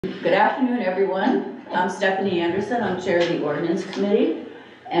Good afternoon, everyone. I'm Stephanie Anderson. I'm chair of the Ordinance Committee,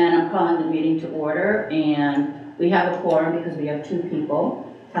 and I'm calling the meeting to order. And we have a quorum because we have two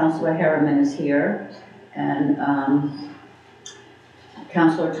people. Councilor Harriman is here, and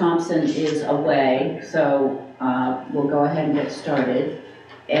Councilor Thompson is away, so we'll go ahead and get started.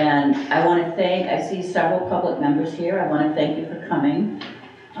 And I want to thank, I see several public members here. I want to thank you for coming.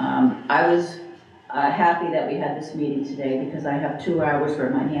 I was happy that we had this meeting today because I have 2 hours where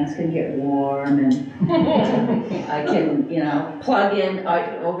my hands can get warm and I can, plug in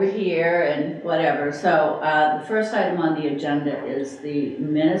over here and whatever. So the first item on the agenda is the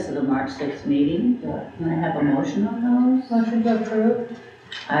minutes of the March 6th meeting. Can I have a motion on those? Motion to approve.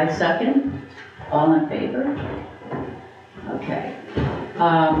 I second. All in favor? Okay.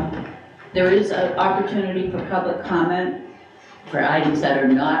 There is an opportunity for public comment for items that are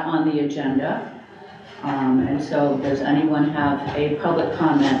not on the agenda. And so does anyone have a public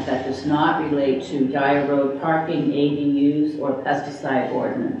comment that does not relate to Dyer Road parking, ADUs, or pesticide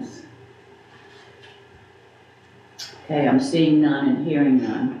ordinance? Okay, I'm seeing none and hearing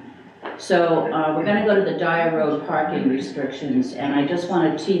none. So we're going to go to the Dyer Road parking restrictions, and I just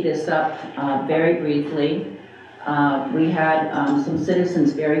want to tee this up very briefly. We had some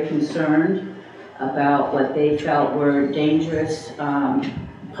citizens very concerned about what they felt were dangerous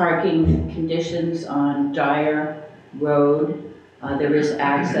parking conditions on Dyer Road. There is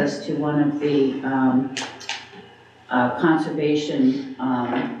access to one of the conservation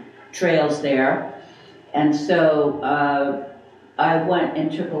trails there. And so I went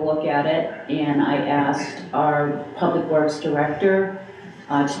and took a look at it, and I asked our Public Works Director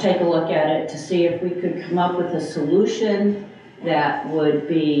to take a look at it to see if we could come up with a solution that would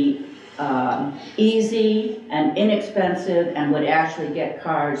be easy and inexpensive and would actually get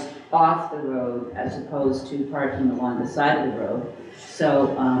cars off the road as opposed to parking along the side of the road.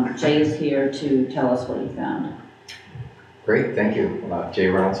 So Jay is here to tell us what he found. Great, thank you. Jay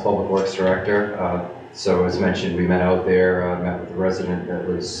Reynolds, Public Works Director. So as mentioned, we met out there, met with the resident that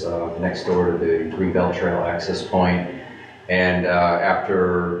was next door to the Greenbelt Trail access point. And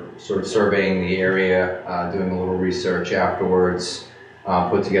after sort of surveying the area, doing a little research afterwards,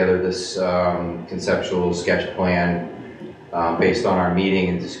 put together this conceptual sketch plan based on our meeting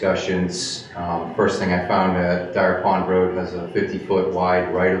and discussions. First thing I found, Dyer Pond Road has a 50-foot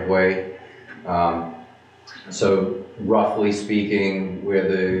wide right-of-way. So roughly speaking, where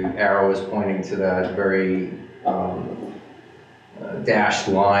the arrow is pointing to that very dashed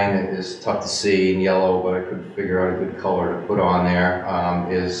line that is tough to see in yellow, but I couldn't figure out a good color to put on there,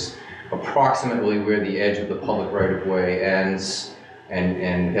 is approximately where the edge of the public right-of-way ends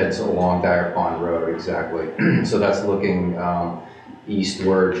and heads along Dyer Pond Road, exactly. So that's looking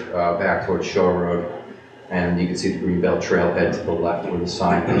eastward back towards Shore Road. And you can see the Greenbelt Trail head to the left where the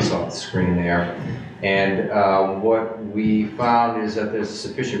sign is on the screen there. And what we found is that there's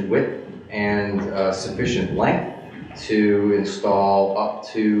sufficient width and sufficient length to install up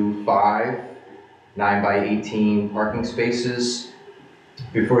to 5 9x18 parking spaces.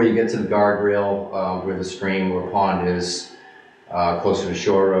 Before you get to the guardrail where the stream or pond is, closer to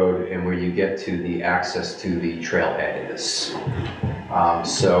Shore Road, and where you get to the access to the trailhead is.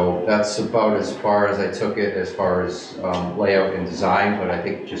 So that's about as far as I took it as far as layout and design, but I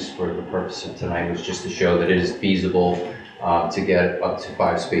think just for the purpose of tonight was just to show that it is feasible to get up to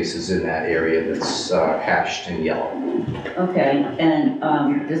 5 spaces in that area that's hashed in yellow. Okay, and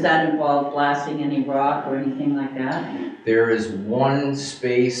does that involve blasting any rock or anything like that? There is one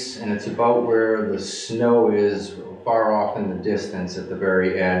space, and it's about where the snow is, far off in the distance at the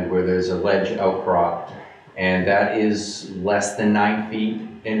very end, where there's a ledge outcrop, and that is less than 9 feet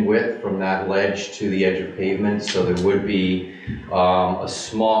in width from that ledge to the edge of pavement. So there would be a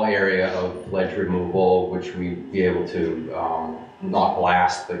small area of ledge removal, which we'd be able to not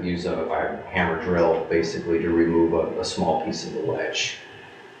blast, but use a hammer drill basically to remove a small piece of the ledge.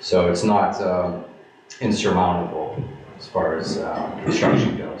 So it's not insurmountable as far as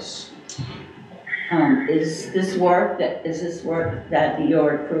construction goes. Is this work that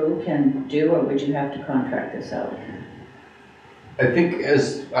your crew can do, or would you have to contract this out? I think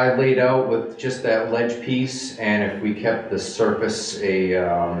as I laid out with just that ledge piece, and if we kept the surface a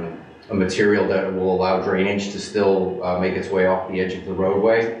material that will allow drainage to still make its way off the edge of the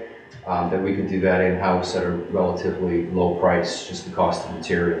roadway, that we could do that in-house at a relatively low price, just the cost of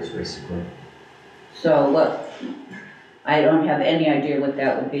materials basically. So what, I don't have any idea what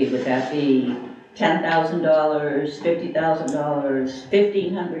that would be. Would that be $10,000, $50,000,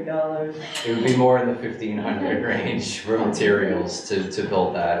 $1,500? It would be more in the $1,500 range for materials to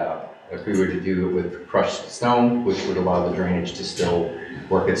build that up. if we were to do it with crushed stone, which would allow the drainage to still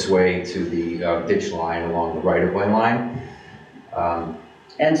work its way to the ditch line along the right-of-way line.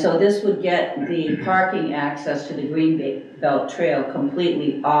 And so this would get the parking access to the Greenbelt Trail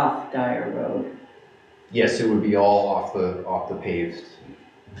completely off Dyer Road. Yes, it would be all off the paved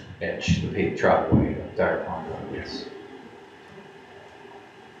edge, the paved travelway of Dyer Pond Road, yes.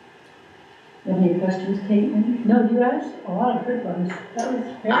 You have any questions, Caitlin? No, you asked a lot of good ones. That was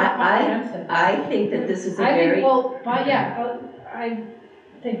very comprehensive. I think that this is a I think, very... well, I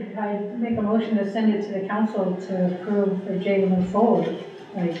think I'd make a motion to send it to the council to approve for Jay to move forward.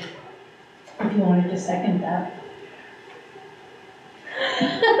 Like, if you wanted to second that.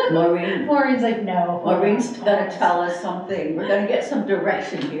 Maureen? Maureen's like, no. Maureen's gonna tell us something. We're gonna get some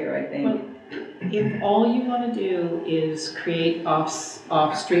direction here, I think. If all you want to do is create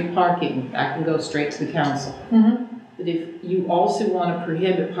off-street parking, that can go straight to the council. Mm-hmm. But if you also want to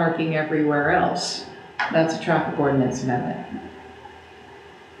prohibit parking everywhere else, that's a traffic ordinance amendment.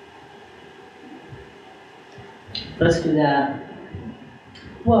 Let's do that.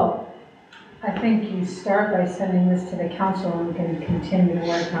 Well, I think you start by sending this to the council and we can continue to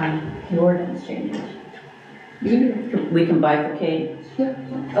work on the ordinance changes. We can bifurcate? Yeah.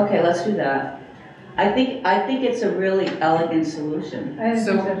 Okay, let's do that. I think it's a really elegant solution. I think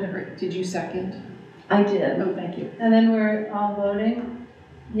So, so. did you second? I did. No, thank you. And then we're all voting?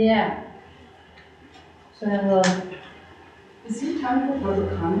 Yeah. So then we'll, Is there time for public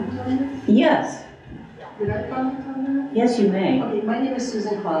comment on this? Yes, Did I comment on yes, you may. that? Okay, my name is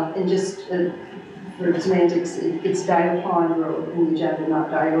Susan Clough, and just for semantics, it's Dyer Pond Road in the agenda, not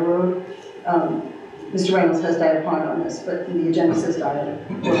Dyer Road. Mr. Reynolds has Dyer Pond on this, but the agenda says Dyer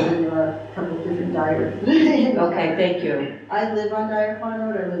Road, and there are a couple of different Dyer. Okay, thank you. I live on Dyer Pond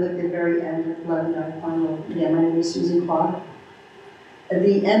Road. I live at the very end of 11 Dyer Pond Road. Again, my name is Susan Clough. At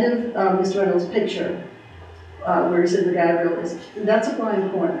the end of Mr. Reynolds' picture, where he said the guy rail is, that's a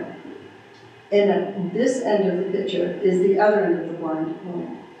blind corner. And at this end of the picture is the other end of the blind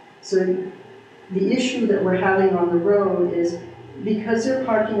corner. So the issue that we're having on the road is because they're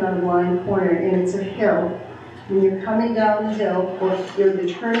parking on a blind corner and it's a hill, when you're coming down the hill or you're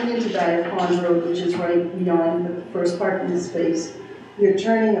turning into Dyer Pond Road, which is right beyond the first parking space, you're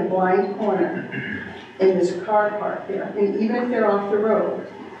turning a blind corner and there's a car parked there. And even if they're off the road,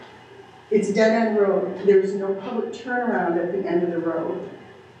 it's dead-end road. There's no public turnaround at the end of the road,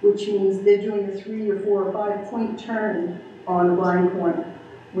 which means they're doing a 3 or 4 or 5 point turn on a blind corner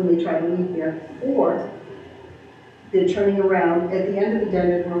when they try to leave there. Or they're turning around at the end of the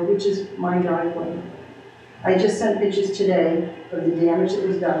dead-end road, which is my driveway. I just sent pictures today of the damage that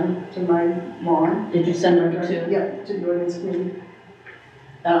was done to my lawn. Did you send them to? Yeah, to the ordinance committee.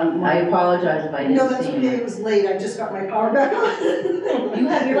 I apologize if I didn't No, that's see okay, you. it was late, I just got my power back on. You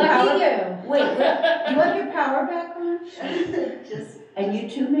have your power? lucky you. Wait, you have your power back on? Just And you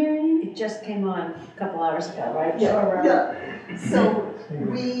too, Marion? It just came on a couple hours ago, right? Yeah. So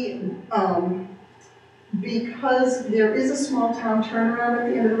we, because there is a small town turnaround at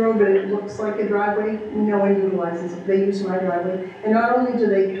the end of the road, but it looks like a driveway, no one utilizes it. They use my driveway. And not only do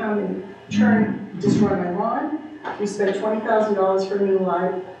they come and turn, destroy my lawn, we spent $20,000 for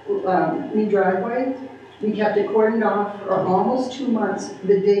a new driveway. We kept it cordoned off for almost 2 months.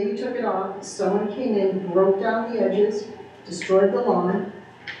 The day we took it off, someone came in, broke down the edges, destroyed the lawn,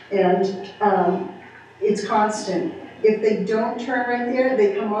 and it's constant. If they don't turn right there,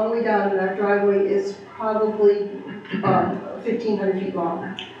 they come all the way down, and that driveway is probably 1,500 feet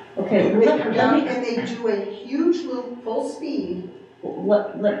long. Okay, They come down and they do a huge loop, full speed. I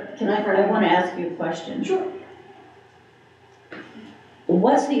want to ask you a question. Sure.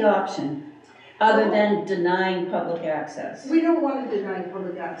 What's the option, other than denying public access? We don't want to deny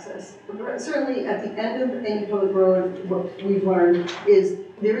public access. Certainly, at the end of any public road, what we've learned is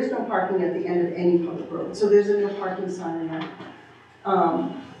there is no parking at the end of any public road. So there's a no parking sign there.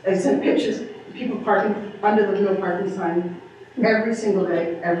 I sent pictures, people parking under the no parking sign every single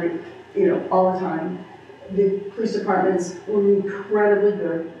day, all the time. The police departments were incredibly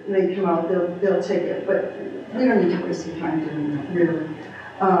good. They come out, they'll take it, but we don't need to waste some time doing that, really.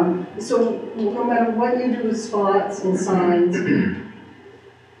 So no matter what you do with spots and signs,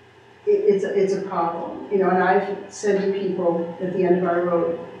 it's a problem. And I've said to people at the end of our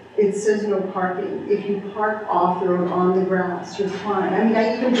road, it says no parking. If you park off the road on the grass, you're fine. I mean,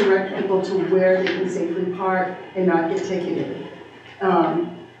 I even direct people to where they can safely park and not get ticketed.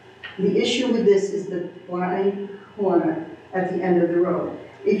 The issue with this is the blind corner at the end of the road.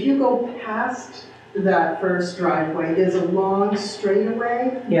 If you go past that first driveway, there's a long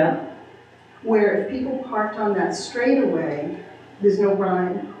straightaway. Yeah. Where if people parked on that straightaway, there's no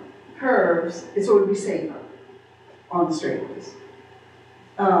blind curves, so it would be safer on the straightaways.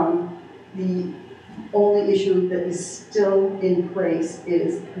 The only issue that is still in place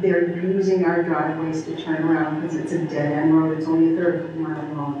is they're using our driveways to turn around because it's a dead-end road, it's only a third of a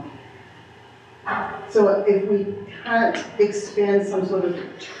mile long. So if we can't expand some sort of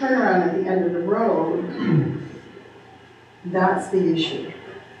turnaround at the end of the road, that's the issue.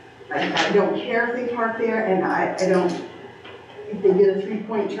 I don't care if they park there, and I don't, if they get a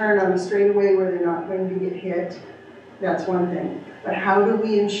 3-point turn on a straightaway where they're not going to get hit, that's one thing. But how do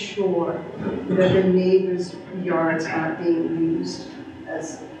we ensure that the neighbors' yards aren't being used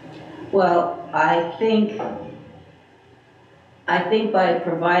as? Well, I think by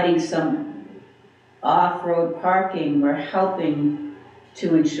providing some off-road parking, we're helping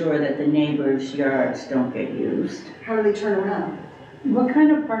to ensure that the neighbors' yards don't get used. How do they turn around? What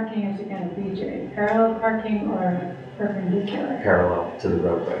kind of parking is it gonna be, Jay? Parallel parking or perpendicular? Parallel to the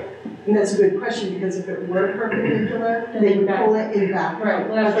roadway. And that's a good question, because if it were perpendicular, Then they would back. pull it in back. Right,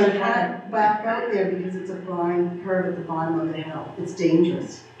 well, But that's they what I can't back out there because it's a blind curve at the bottom of the hill. It's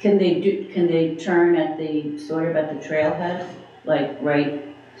dangerous. Can they turn at the, sort of at the trailhead, like right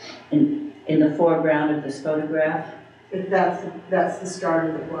in the foreground of this photograph? If that's the start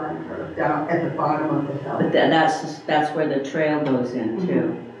of the blind curve, down at the bottom of the hill. But that's where the trail goes in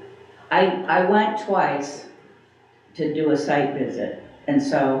too. I went twice to do a site visit, and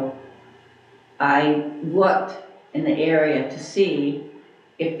so I looked in the area to see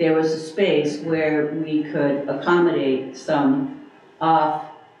if there was a space where we could accommodate some off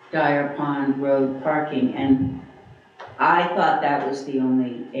Dyer Pond Road parking, and I thought that was the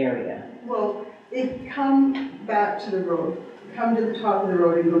only area. Well, if you come back to the road, come to the top of the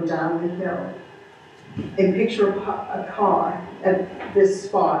road and go down the hill, and picture a car at this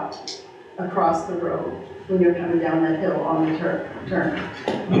spot across the road when you're coming down that hill on the turn.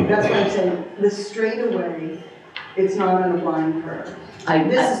 That's what I'm saying. The straightaway, it's not on a blind curve.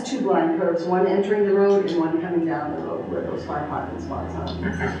 This is 2 blind curves, one entering the road and one coming down the road where those 5 parking spots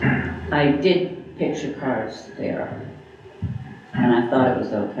are. I did picture cars there, and I thought it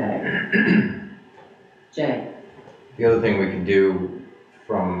was okay. Jay? The other thing we can do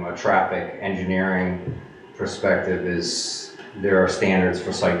from a traffic engineering perspective is there are standards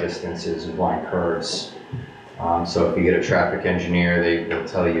for sight distances and blind curves. So if you get a traffic engineer, they'll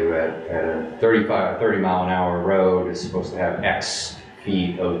tell you at a 30 mile an hour road is supposed to have X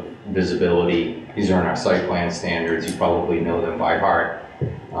feet of visibility. These are in our site plan standards. You probably know them by heart.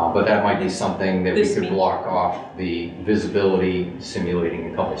 But that might be something that we could block off the visibility,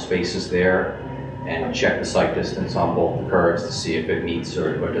 simulating a couple spaces there, and check the sight distance on both the curves to see if it meets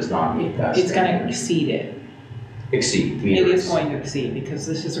or does not meet that It's standard. gonna exceed it. Exceed. It is going to exceed, because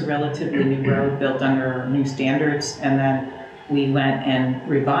this is a relatively new road built under new standards, and then we went and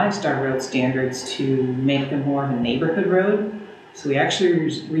revised our road standards to make them more of a neighborhood road. So we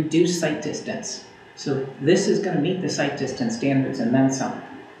actually reduced sight distance. So this is gonna meet the sight distance standards and then some.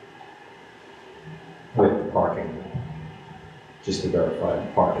 With the parking, just to verify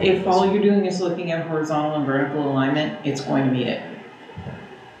the parking. If all you're doing is looking at horizontal and vertical alignment, it's going to meet it.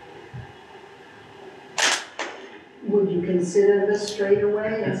 Would you consider this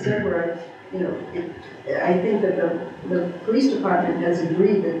straightaway instead where, I think that the police department has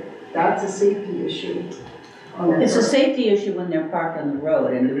agreed that that's a safety issue on that It's a road. safety issue when they're parked on the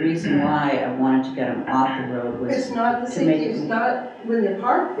road, and the reason why I wanted to get them off the road was It's not the to safety, make it's it- not when they're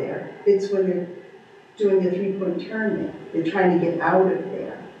parked there, it's when they're doing a 3-point turn there. They're trying to get out of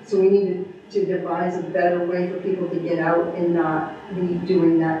there. So we need to devise a better way for people to get out and not be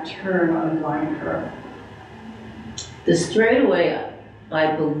doing that turn on a blind curve. the straightaway.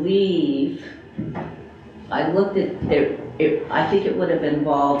 I believe I looked at it. I think it would have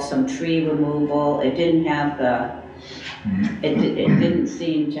involved some tree removal. It didn't have the. It didn't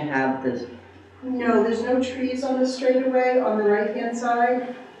seem to have the. No, there's no trees on the straightaway on the right-hand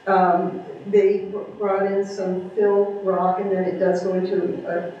side. They brought in some fill rock, and then it does go into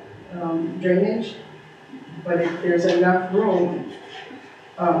a drainage. But if there's enough room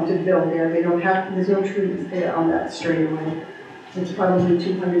to build there, they don't have, there's no trees there on that straightaway. It's probably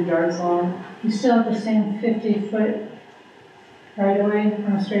 200 yards long. You still have the same 50-foot right away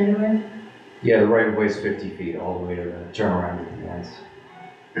on the straightaway? Yeah, the right of way is 50 feet all the way to the turnaround at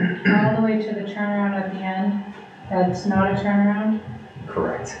the end. All the way to the turnaround at the end? That's not a turnaround?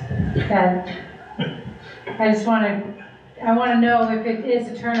 Correct. That, I want to know if it is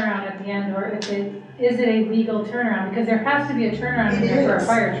a turnaround at the end, or if is it a legal turnaround? Because there has to be a turnaround in It there for a is.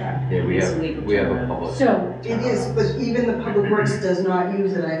 fire truck. Yeah, we It's have, legal we have a turnaround. public. So, It is, but even the Public Works does not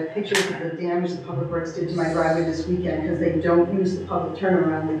use it. I have pictures of the damage the Public Works did to my driveway this weekend because they don't use the public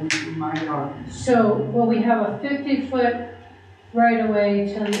turnaround, they use my yard. well, we have a 50-foot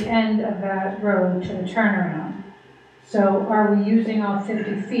right-of-way till the end of that road to the turnaround. So are we using all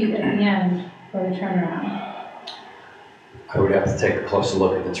 50 feet at the end for the turnaround? I would have to take a closer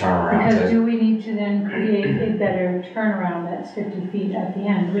look at the turnaround. Because do we need to then create a better turnaround that's 50 feet at the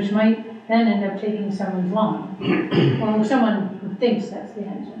end, which might then end up taking someone's lawn? Or someone who thinks that's the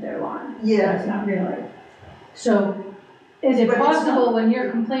end of their lawn. Yeah. That's not really. So is it But it's possible not- when you're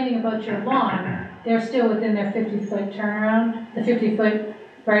complaining about your lawn, they're still within their 50-foot turnaround, the 50-foot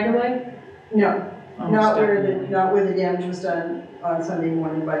right-of-way? No, Almost not where definitely. not where the damage was done on Sunday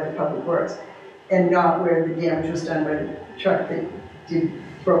morning by the Public Works, and not where the damage was done by the truck that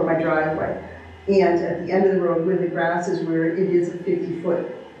broke my driveway. And at the end of the road where the grass is, where it is a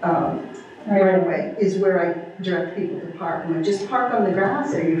 50-foot right of way, is where I direct people to park. And I just park on the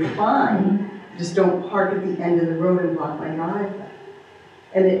grass there, you're fine. Just don't park at the end of the road and block my driveway.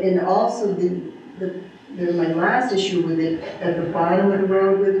 And also my last issue with it, at the bottom of the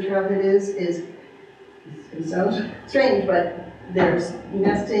road where the trailhead is, it sounds strange, but there's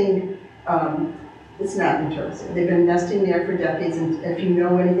nesting, it's not in turtles. They've been nesting there for decades, and if you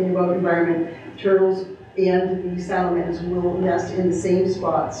know anything about environment, turtles and the salamanders will nest in the same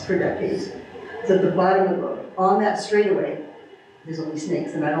spots for decades. It's at the bottom of the road. On that straightaway, there's only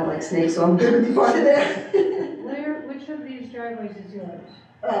snakes, and I don't like snakes, so I'm good with the part of there. Which of these driveways is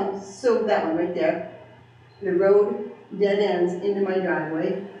yours? So that one right there, the road dead ends into my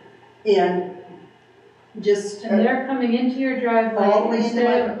driveway, and just And they're coming into your driveway all the way into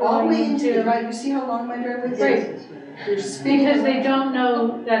instead my, of all the way going into the to, driveway. You see how long my driveway is? Right. They're spinning because they around. don't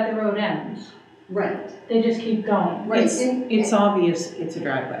know that the road ends. Right, They just keep going. right. It's obvious it's a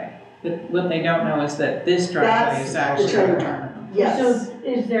driveway, but what they don't know is that this driveway That's is actually the a turnaround. turnaround. Yes. So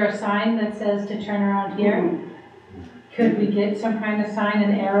is there a sign that says to turn around here? Mhm. Could we get some kind of sign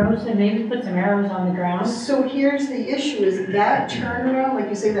and arrows, and maybe put some arrows on the ground? So here's the issue, is that turnaround, like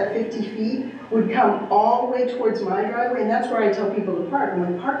you say, that 50 feet, would come all the way towards my driveway, and that's where I tell people to park. And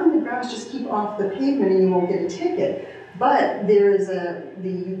when you park on the grass, just keep off the pavement and you won't get a ticket. But there is the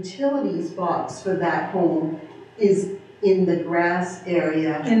utilities box for that home is in the grass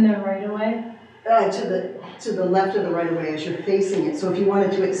area, In the right of way? to the left of the right of way as you're facing it. So if you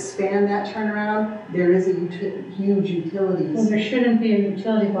wanted to expand that turnaround, there is a huge Well, utilities. there shouldn't be a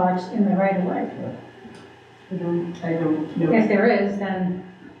utility box in the right of way. I don't know. If there is, then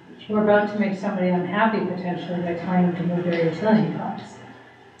we're about to make somebody unhappy potentially by trying to move their utility box.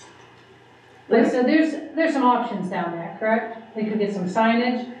 But so there's some options down there, correct? We could get some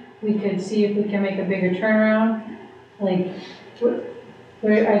signage, we could see if we can make a bigger turnaround, like,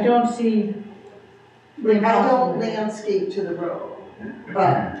 where I don't see the I don't impossible. landscape to the road,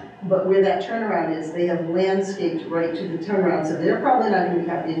 but where that turnaround is, they have landscaped right to the turnaround, so they're probably not gonna be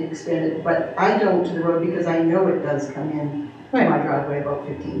happy to expand it, but I don't to the road because I know it does come in to Right. my driveway about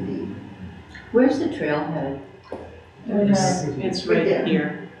 15 feet. Where's the trailhead? It's Right right there.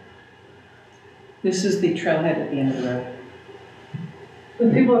 here. This is the trailhead at the end of the road.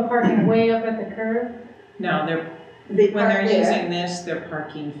 But people are parking way up at the curb, No, They when they're park there. using this, they're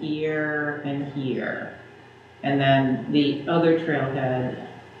parking here and here. And then the other trailhead,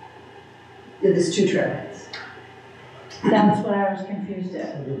 Yeah, there's two trailheads. that's what I was confused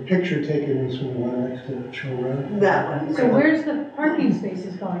at. The picture taken is from the one next to Chill Road. That one. So where's the parking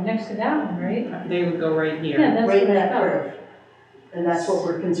spaces going? Next to that one, right? they would go right here. Yeah, that's Right what in I that thought. curve. And that's what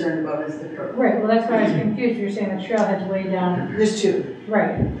we're concerned about is the curve. Right, well, that's why I was confused. You're saying the trailhead's way down, There's two.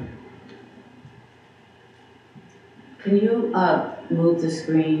 right. Can you, move the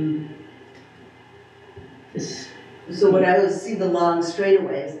screen? This, So when I was, see the long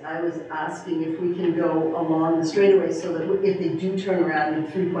straightaways, I was asking if we can go along the straightaways so that if they do turn around in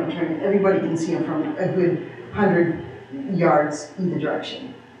three-point turn, everybody can see them from a good 100 yards either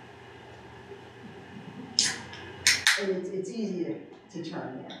direction. And it's easy to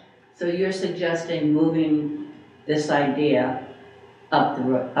turn there. so you're suggesting moving this idea up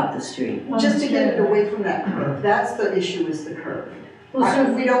the street? Just to get it away from that curve. That's the issue, is the curve. Well,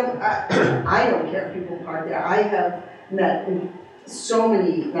 so We don't, I don't care if people park there. I have met so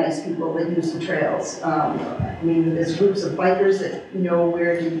many nice people that use the trails. I mean, there's groups of bikers that know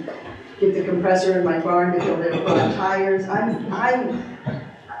where to get the compressor in my barn to fill their flat tires.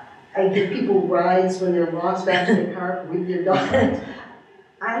 I give people rides when they're lost back to the car with their dog.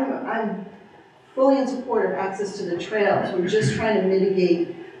 I'm fully in support of access to the trails. We're just trying to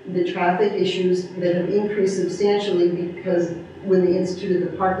mitigate the traffic issues that have increased substantially because when they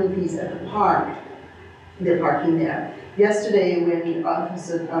instituted the parking fees at the park, they're parking there. Yesterday, when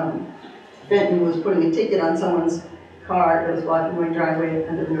Officer Benton was putting a ticket on someone's car that was blocking my driveway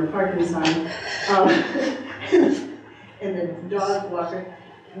under the no parking sign, and the dog walker,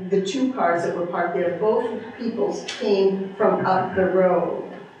 the two cars that were parked there, both peoples came from up the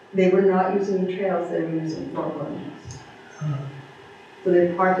road. They were not using the trails, they were using four lanes. So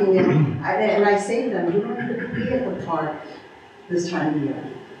they're parking there, and I say to them, you don't have to be at the park this time of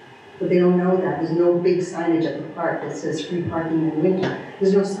year. But they don't know that. There's no big signage at the park that says free parking in winter.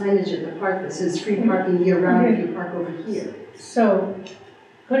 There's no signage at the park that says free parking year-round if you park over here. So,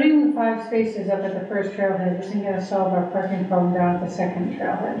 putting 5 spaces up at the first trailhead isn't gonna solve our parking problem down at the second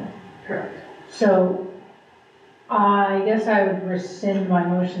trailhead. Correct. So, I guess I would rescind my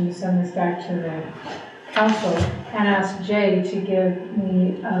motion to send this back to the council and ask Jay to give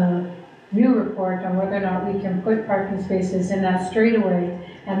me a new report on whether or not we can put parking spaces in that straightaway,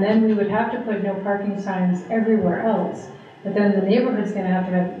 and then we would have to put no parking signs everywhere else. But then the neighborhood's gonna have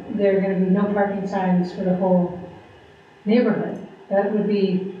to have, there are gonna be no parking signs for the whole neighborhood. That would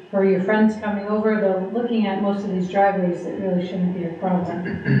be for your friends coming over, though looking at most of these driveways, it really shouldn't be a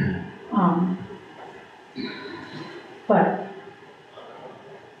problem. But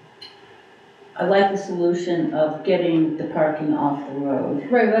I like the solution of getting the parking off the road.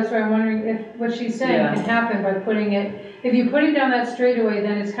 right, that's why I'm wondering if what she's saying Yeah. can happen by putting it, if you put it down that straightaway,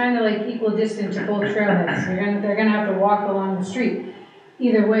 then it's kind of like equal distance to both trailheads. They're gonna have to walk along the street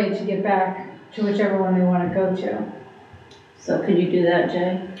either way to get back to whichever one they want to go to. So could you do that,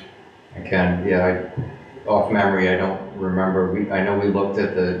 Jay? I can, yeah, off memory, I don't remember, I know we looked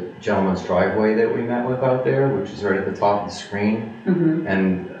at the gentleman's driveway that we met with out there, which is right at the top of the screen, Mm-hmm.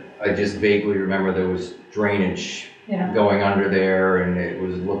 and I just vaguely remember there was drainage Yeah. going under there, and it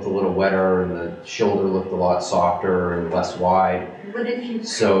looked a little wetter, and the shoulder looked a lot softer and less wide. But if you,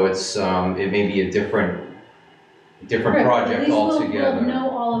 So it's, it may be a different Right, project at least altogether. we'll know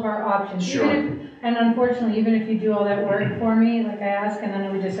all of our options. Sure. Even if, and unfortunately, even if you do all that work for me, like I ask, and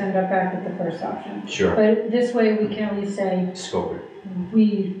then we just end up back with the first option. Sure, But this way, we can at least say, scope it.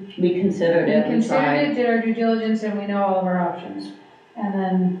 We considered we it, we considered tried. it, did our due diligence, and we know all of our options. And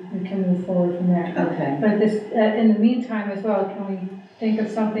then we can move forward from there. Okay. But this, in the meantime as well, can we think of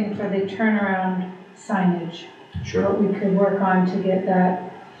something for the turnaround signage? Sure, What we could work on to get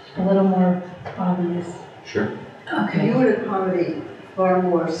that a little more obvious. sure. you would accommodate far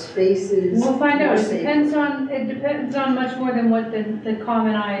more spaces. We'll find out, more it safe. depends on much more than what the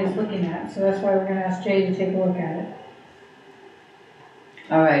common eye is looking at, so that's why we're gonna ask Jay to take a look at it.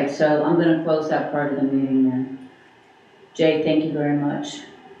 All right, so I'm gonna close that part of the meeting then. Jay, thank you very much.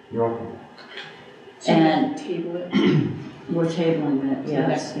 You're welcome. And Table it. we're tabling it, to the yes,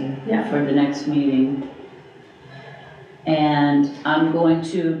 next meeting. Yeah. for the next meeting. And I'm going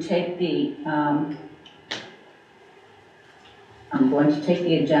to take the,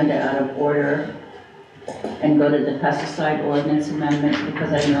 agenda out of order and go to the pesticide ordinance amendments,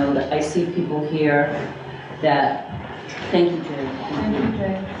 because I know that I see people here that, thank you, Jay. Thank you,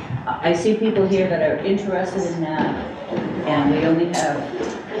 Jay. I see people here that are interested in that, and we only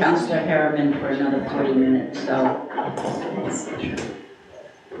have Councillor Harriman for another 40 minutes, so.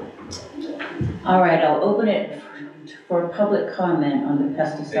 All right, I'll open it for public comment on the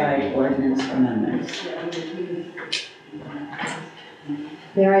pesticide ordinance amendments.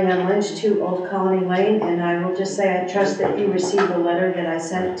 Mary Ann Lynch, 2 Old Colony Lane, and I will just say I trust that you received the letter that I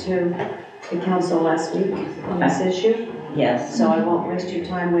sent to the council last week on this issue, Yes. so I won't waste your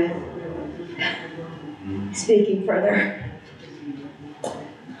time with speaking further.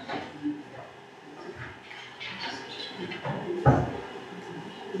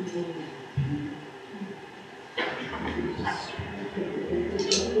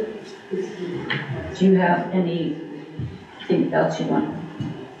 Do you have anything else you want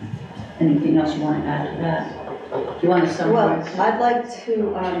to add to that? Do you want to Well, summarize? I'd like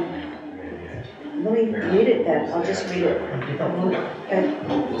to, let me read it then, I'll just read it.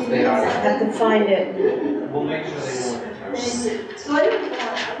 Okay. I have to find it. So I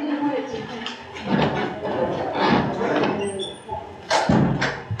didn't want it to.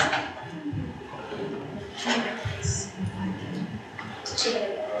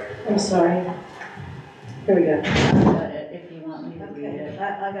 I'm sorry. Here we go. I've got it, if you want me to read Okay, it.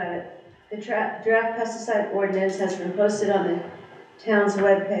 I got it. The draft pesticide ordinance has been posted on the town's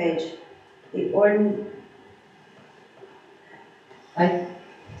webpage. The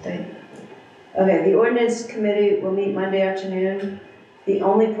the ordinance committee will meet Monday afternoon. The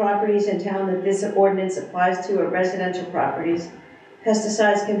only properties in town that this ordinance applies to are residential properties.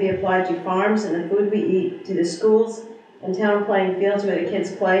 Pesticides can be applied to farms and the food we eat, to the schools and town playing fields where the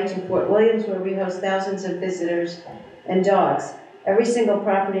kids play, to Fort Williams where we host thousands of visitors, and dogs. Every single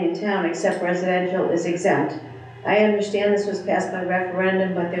property in town except residential is exempt. I understand this was passed by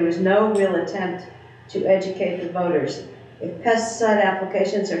referendum, but there was no real attempt to educate the voters. If pesticide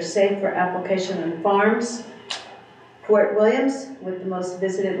applications are safe for application on farms, Fort Williams, with the most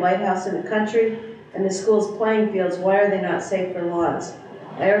visited lighthouse in the country, and the school's playing fields, why are they not safe for lawns?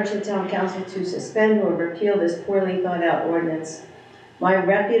 I urge the town council to suspend or repeal this poorly thought out ordinance. My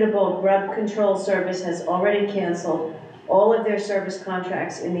reputable grub control service has already canceled all of their service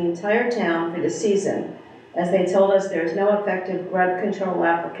contracts in the entire town for the season, as they told us there is no effective grub control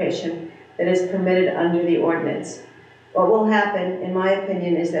application that is permitted under the ordinance. What will happen, in my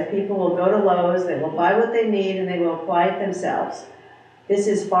opinion, is that people will go to Lowe's, they will buy what they need, and they will apply it themselves. This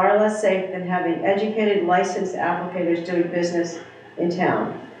is far less safe than having educated, licensed applicators doing business in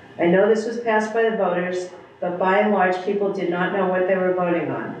town. I know this was passed by the voters, but by and large, people did not know what they were voting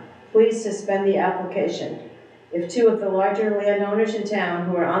on. Please suspend the application. If two of the larger landowners in town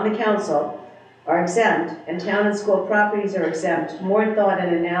who are on the council are exempt, and town and school properties are exempt, more thought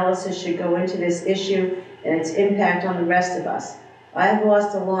and analysis should go into this issue and its impact on the rest of us. I have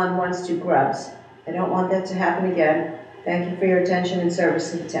lost a lawn once to grubs. I don't want that to happen again. Thank you for your attention and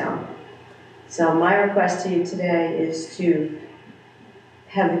service to the town. So my request to you today is to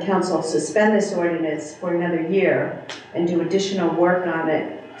have the council suspend this ordinance for another year and do additional work on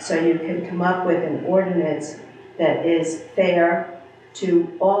it so you can come up with an ordinance that is fair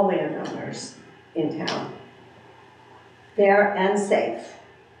to all landowners in town. Fair and safe.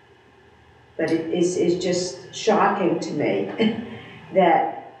 But it is just shocking to me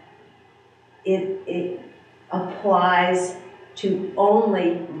that it applies to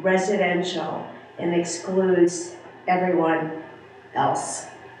only residential and excludes everyone else,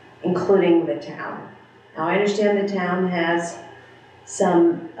 including the town. Now, I understand the town has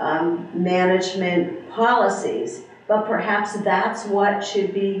some management policies, but perhaps that's what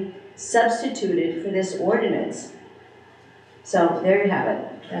should be substituted for this ordinance. So there you have it.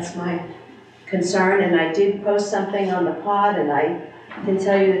 That's my concern, and I did post something on the pod, and I can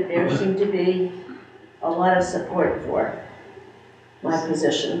tell you that there seemed to be a lot of support for my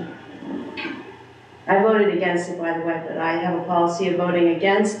position. I voted against it, by the way, but I have a policy of voting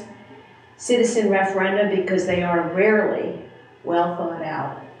against citizen referenda because they are rarely well thought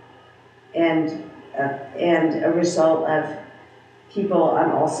out and a result of people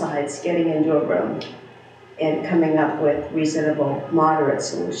on all sides getting into a room and coming up with reasonable, moderate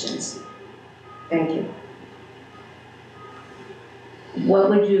solutions. Thank you. What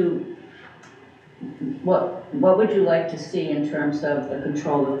would you like to see in terms of the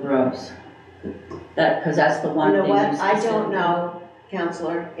control of grubs? Because that's the one thing. You know what? I don't know,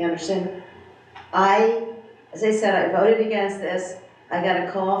 Councilor Anderson. As I said, I voted against this. I got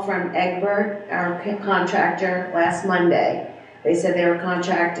a call from Egbert, our contractor, last Monday. They said they were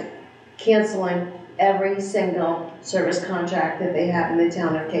canceling every single service contract that they have in the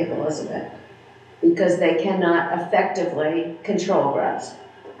town of Cape Elizabeth because they cannot effectively control grubs.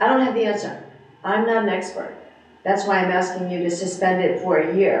 I don't have the answer. I'm not an expert. That's why I'm asking you to suspend it for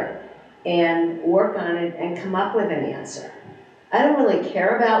a year and work on it and come up with an answer. I don't really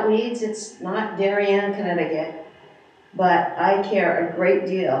care about weeds. It's not Darien, Connecticut, but I care a great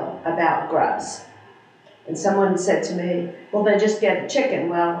deal about grubs. And someone said to me, well, then just get a chicken.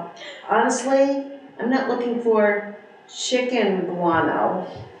 Well, honestly, I'm not looking for chicken guano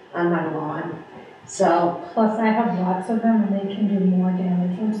on my lawn. So. Plus, I have lots of them and they can do more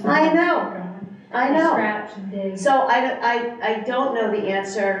damage. I know. I know. Scratch and dig. So I don't know the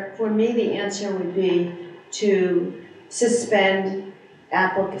answer. For me, the answer would be to suspend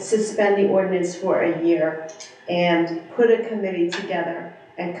the ordinance for a year and put a committee together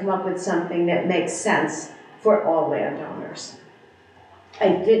and come up with something that makes sense for all landowners. I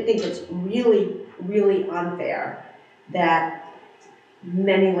did think it's really, really unfair that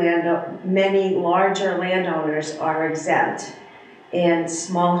many larger landowners are exempt and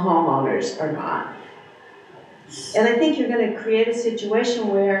small homeowners are not. And I think you're going to create a situation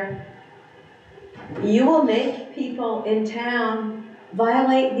where you will make people in town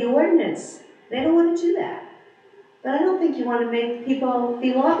violate the ordinance. They don't want to do that. But I don't think you want to make people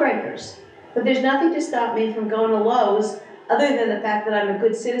be lawbreakers. But there's nothing to stop me from going to Lowe's other than the fact that I'm a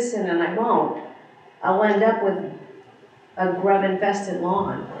good citizen and I won't. I'll end up with a grub-infested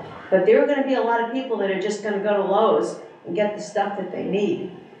lawn. But there are going to be a lot of people that are just going to go to Lowe's and get the stuff that they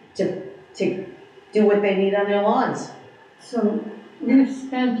need to do what they need on their lawns. So we've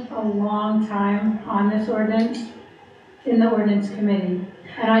spent a long time on this ordinance. in the ordinance committee,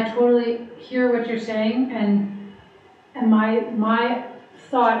 and I totally hear what you're saying, and my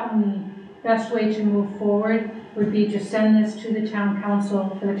thought on the best way to move forward would be to send this to the town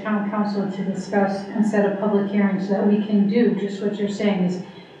council, for the town council to discuss and set a public hearing so that we can do just what you're saying, is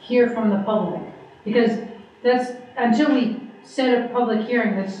hear from the public. Because that's, until we set a public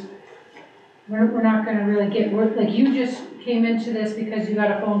hearing, we're not gonna really get, like, you just came into this because you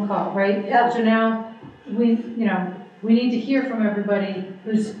got a phone call, right? Yeah. So now, we need to hear from everybody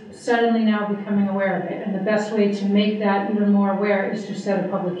who's suddenly now becoming aware of it. And the best way to make that even more aware is to set a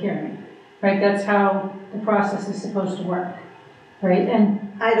public hearing, right? That's how the process is supposed to work, right?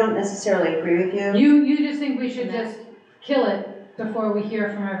 And I don't necessarily agree with you. you just think we should just kill it before we hear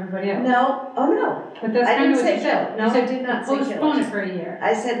from everybody else? No, oh no. But that's I kind didn't of what say you said. kill. No, You said I did not say kill it. postpone it for a year.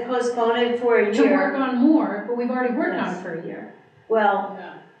 I said postpone it for a To year. work on more, but we've already worked on Yes. it for a year. Well,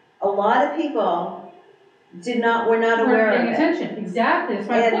 a lot of people were not We're aware of paying it. attention, exactly, that's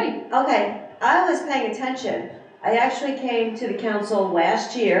my And- point. Okay, I was paying attention. I actually came to the council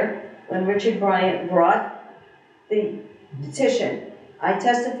last year when Richard Bryant brought the petition. I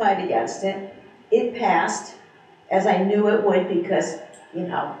testified against it. It passed, as I knew it would, because,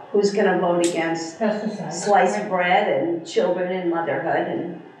 who's gonna vote against Pesticides. sliced bread and children and motherhood?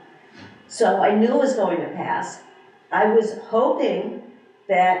 And so I knew it was going to pass. I was hoping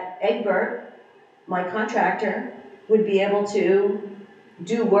that Egbert, my contractor, would be able to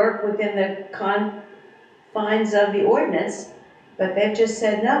do work within the confines of the ordinance, but they've just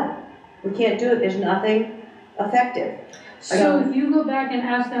said, no, we can't do it, there's nothing effective. So if you go back and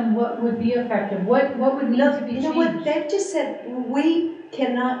ask them what would be effective, what would need No, to be you know what, changed? they've just said, we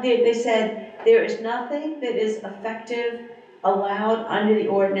cannot, they said, there is nothing that is effective allowed under the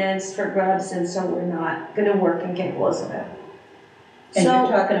ordinance for grubs, and so we're not gonna work and get laws of it. And you're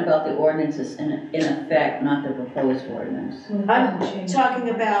So, talking about the ordinances in effect, not the proposed ordinance. So it I'm doesn't change. talking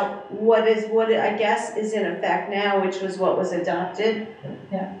about what I guess is in effect now, which was what was adopted.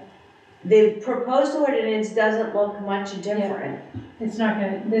 Yeah. The proposed ordinance doesn't look much different. It's not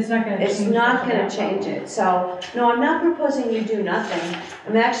gonna change. It's not that gonna change level. it. So, no, I'm not proposing you do nothing.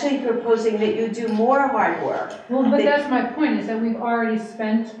 I'm actually proposing that you do more hard work. Well, but that's my point, is that we've already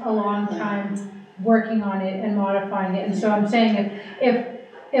spent a long time working on it and modifying it. And so I'm saying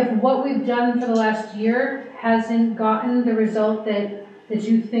if what we've done for the last year hasn't gotten the result that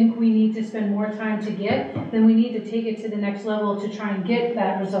you think we need to spend more time to get, then we need to take it to the next level to try and get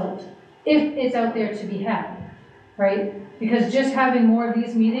that result, if it's out there to be had, right? Because just having more of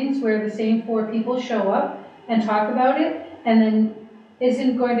these meetings where the same 4 people show up and talk about it, and then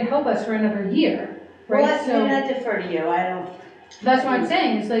isn't going to help us for another year, right? Well, I defer to you. I don't. That's what I'm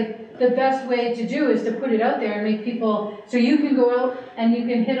saying, it's like, the best way to do is to put it out there and make people, so you can go out and you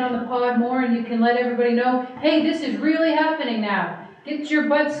can hit on the pod more and you can let everybody know, hey, this is really happening now. Get your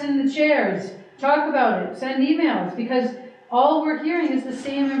butts in the chairs, talk about it, send emails, because all we're hearing is the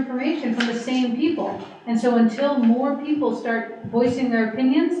same information from the same people. And so until more people start voicing their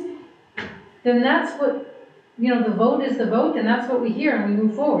opinions, then that's what, the vote is the vote, and that's what we hear, and we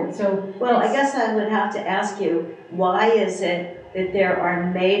move forward, so. Well, I guess I would have to ask you, why is it that there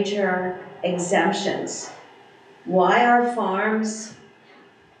are major exemptions? Why are farms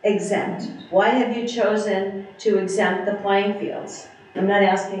exempt? Why have you chosen to exempt the playing fields? I'm not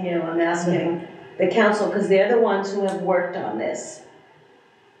asking you, I'm asking the council, because they're the ones who have worked on this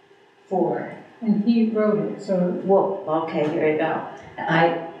for. And he wrote it, so. Well, okay, here you go.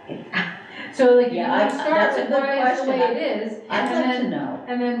 So like, you Yeah, want to start that's a with good why it's the way question. it is, I'd and like to then, know.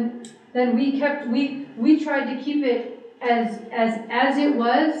 and then we tried to keep it as it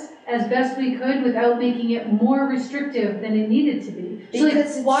was, as best we could, without making it more restrictive than it needed to be. So like,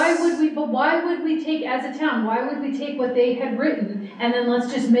 Because why would we take, as a town, why would we take what they had written, and then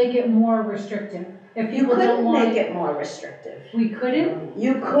let's just make it more restrictive? If You people don't couldn't want make it, it more restrictive. we couldn't?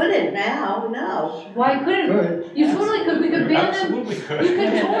 You couldn't now, no. Why couldn't we? Good. You totally could, we could ban them, Absolutely you could.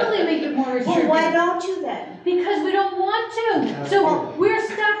 could totally make it more Well, restrictive. why don't you then? Because we don't want to. So we're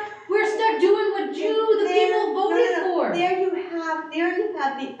stuck doing what the people voted for. There you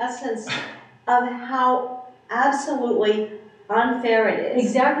have the essence of how absolutely unfair it is.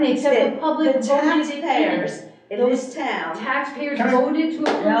 Exactly, except the public The voted it taxpayers in this town. Taxpayers Can I- voted to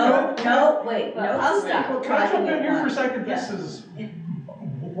approve it. Wait, I'll stop. Can I jump in here for a second? This is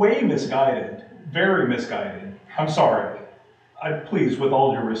way misguided, very misguided. I'm sorry. Please, with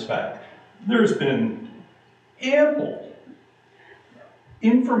all due respect, there's been ample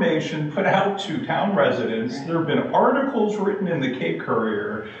information put out to town residents. There have been articles written in the Cape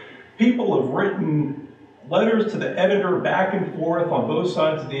Courier. People have written letters to the editor back and forth on both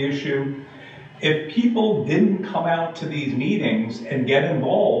sides of the issue. If people didn't come out to these meetings and get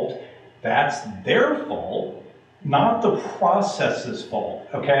involved, that's their fault, not the process's fault,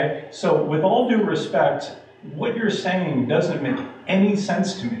 okay? So with all due respect, what you're saying doesn't make any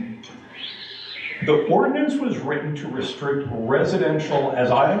sense to me. The ordinance was written to restrict residential, as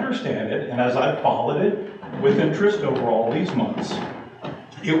I understand it, and as I've followed it with interest over all these months.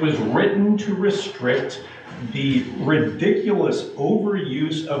 It was written to restrict the ridiculous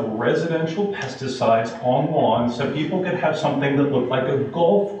overuse of residential pesticides on lawns so people could have something that looked like a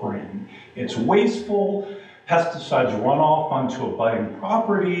golf green. It's wasteful. Pesticides run off onto abutting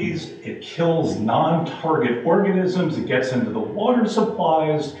properties. It kills non-target organisms. It gets into the water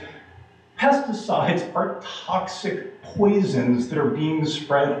supplies. Pesticides are toxic poisons that are being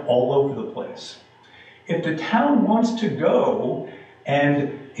spread all over the place. If the town wants to go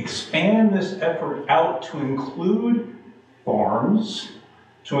and expand this effort out to include farms,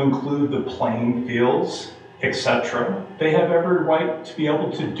 to include the playing fields, etc., they have every right to be able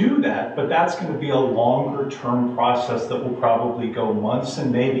to do that, but that's going to be a longer term process that will probably go months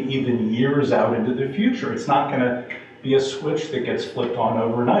and maybe even years out into the future. It's not going to be a switch that gets flipped on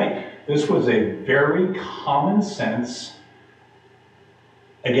overnight. This was a very common sense,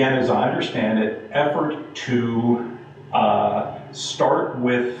 again, as I understand it, effort to start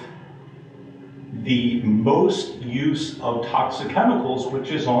with the most use of toxic chemicals,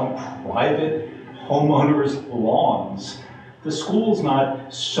 which is on private homeowners' lawns. The school's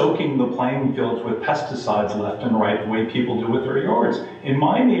not soaking the playing fields with pesticides left and right the way people do with their yards. In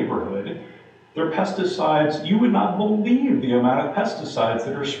my neighborhood, there are pesticides, you would not believe the amount of pesticides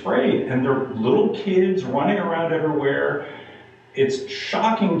that are sprayed, and there are little kids running around everywhere. It's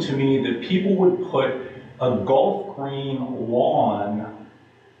shocking to me that people would put a golf green lawn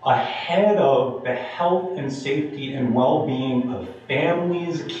ahead of the health and safety and well-being of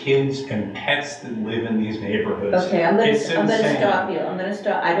families, kids, and pets that live in these neighborhoods. Okay, I'm gonna It's stop insane. you. I'm gonna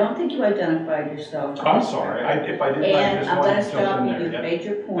stop. I don't think you identified yourself. I'm sorry, if I didn't, I And just I'm wanted gonna to jump stop in you. there. You've Yep. made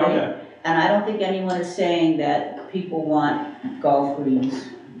your point. Okay. And I don't think anyone is saying that people want golf greens.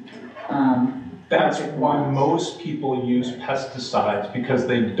 That's Perfect why lawns. most people use pesticides, because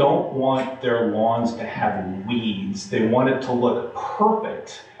they don't want their lawns to have weeds. They want it to look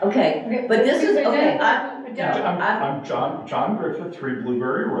perfect. Okay, but this is, okay, I'm John Griffith, 3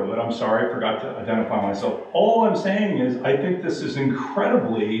 Blueberry Road. I'm sorry, I forgot to identify myself. All I'm saying is, I think this is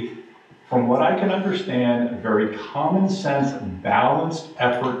incredibly, from what I can understand, a very common sense, balanced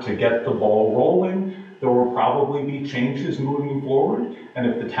effort to get the ball rolling. There will probably be changes moving forward, and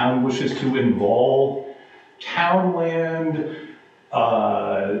if the town wishes to involve townland,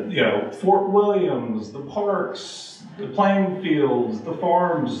 Fort Williams, the parks, the playing fields, the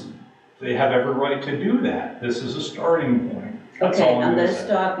farms, they have every right to do that. This is a starting point. That's okay, all I'm gonna say.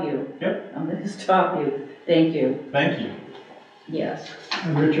 stop you. Yep. I'm gonna stop you. Thank you. Thank you. Yes.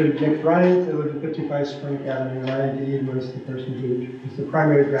 I'm Richard Nick Bryant, I live at 55 Spring Avenue, and I indeed was the person who was the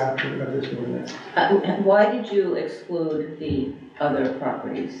primary drafter of this ordinance. Why did you exclude the other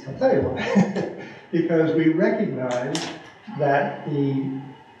properties? I'll tell you why. Because we recognize that the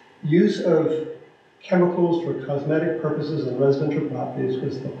use of chemicals for cosmetic purposes on residential properties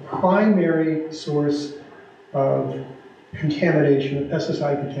was the primary source of contamination, of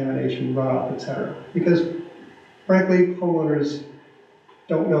pesticide contamination, runoff, etc. Because frankly, homeowners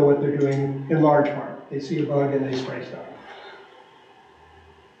don't know what they're doing in large part. They see a bug and they spray stuff.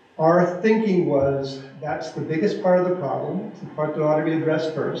 Our thinking was that's the biggest part of the problem. It's the part that ought to be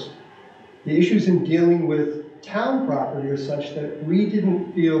addressed first. The issues in dealing with town property are such that we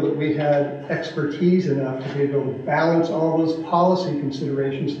didn't feel that we had expertise enough to be able to balance all those policy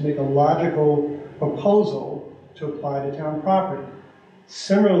considerations to make a logical proposal to apply to town property.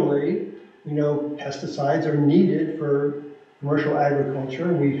 Similarly, we know pesticides are needed for commercial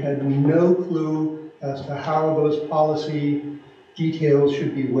agriculture. We had no clue as to how those policy details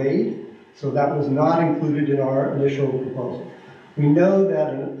should be weighed, so that was not included in our initial proposal. We know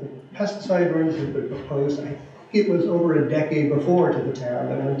that a pesticide ordinance has been proposed, I think it was over a decade before to the town,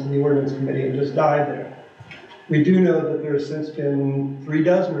 that went to the ordinance committee and just died there. We do know that there has since been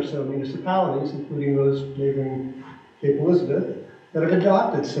 36 or so municipalities, including those neighboring Cape Elizabeth, that have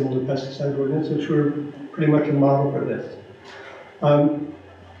adopted similar pesticide ordinances, which were pretty much a model for this.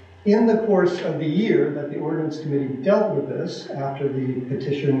 In the course of the year that the ordinance committee dealt with this, after the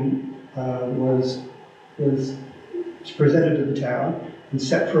petition was presented to the town and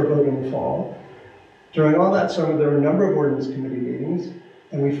set for a vote in the fall, during all that summer there were a number of ordinance committee meetings,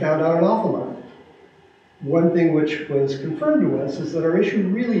 and we found out an awful lot. One thing which was confirmed to us is that our issue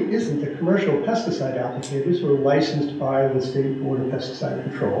really isn't the commercial pesticide applicators who are licensed by the State Board of Pesticide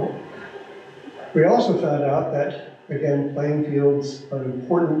Control. We also found out that, again, playing fields are an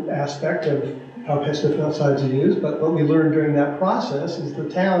important aspect of how pesticides are used, but what we learned during that process is the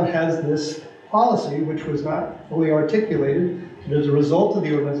town has this policy, which was not fully articulated, and as a result of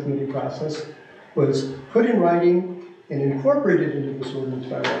the ordinance committee process, was put in writing and incorporated into this ordinance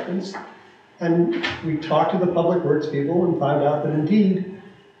by reference. And we talked to the public works people and found out that indeed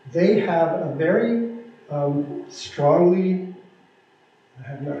they have a very strongly,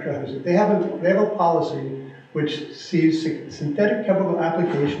 I'm not sure how to say it, they have a policy which sees synthetic chemical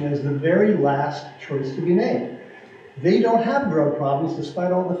application as the very last choice to be made. They don't have grub problems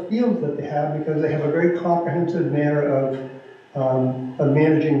despite all the fields that they have because they have a very comprehensive manner of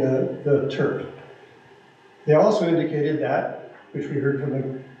managing the turf. They also indicated that, which we heard from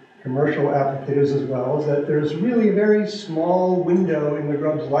the commercial applicators as well, is that there's really a very small window in the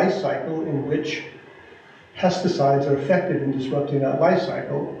grub's life cycle in which pesticides are effective in disrupting that life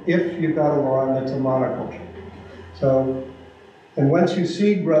cycle if you've got a lawn that's a monoculture. So, and once you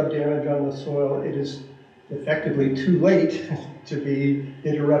see grub damage on the soil, it is effectively too late to be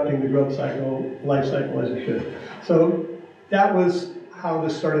interrupting the grub life cycle as it should. So that was how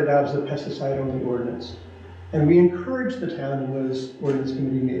this started out as a pesticide-only ordinance. And we encouraged the town in those ordinance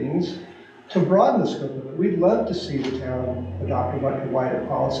committee meetings to broaden the scope of it. We'd love to see the town adopt a much wider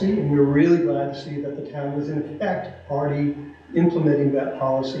policy, and we were really glad to see that the town was in effect already implementing that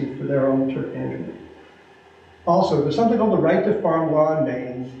policy for their own turf management. Also, there's something called the right to farm law in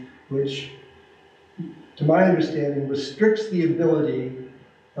Maine, which, to my understanding, restricts the ability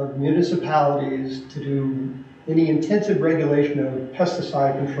of municipalities to do any intensive regulation of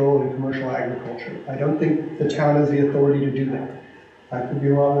pesticide control in commercial agriculture. I don't think the town has the authority to do that. I could be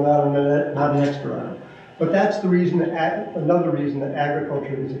wrong on that, I'm not an expert on it. But that's the reason that, another reason that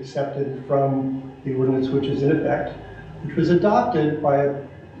agriculture is accepted from the ordinance which is in effect, which was adopted by a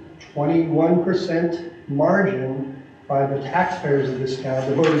 21% margin by the taxpayers of this town,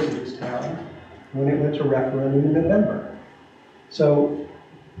 the voters of this town, when it went to referendum in November. So,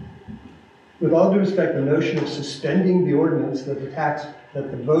 with all due respect, the notion of suspending the ordinance that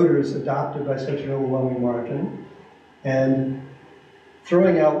the voters adopted by such an overwhelming margin, and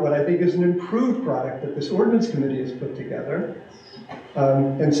throwing out what I think is an improved product that this ordinance committee has put together,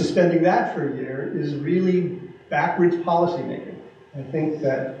 and suspending that for a year is really backwards policymaking. I think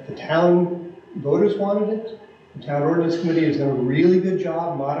that the town voters wanted it. The town ordinance committee has done a really good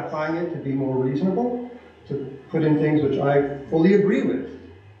job modifying it to be more reasonable, to put in things which I fully agree with.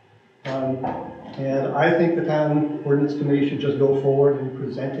 And I think the town ordinance committee should just go forward and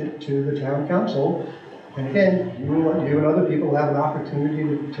present it to the town council. And again, you and other people have an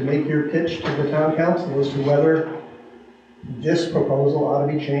opportunity to make your pitch to the town council as to whether this proposal ought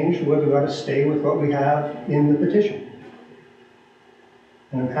to be changed, or whether we ought to stay with what we have in the petition.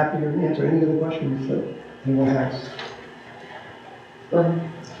 And I'm happy to answer any of the questions that anyone has.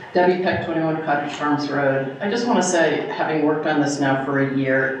 Debbie Peck, 21 Cottage Farms Road. I just want to say, having worked on this now for a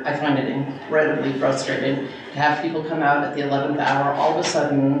year, I find it incredibly frustrating to have people come out at the 11th hour, all of a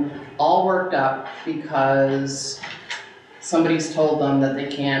sudden, all worked up because somebody's told them that they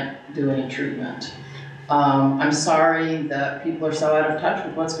can't do any treatment. I'm sorry that people are so out of touch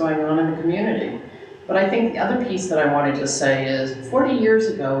with what's going on in the community. But I think the other piece that I wanted to say is 40 years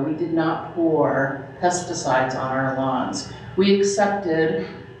ago, we did not pour pesticides on our lawns. We accepted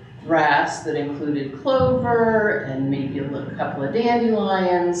grass that included clover and maybe a couple of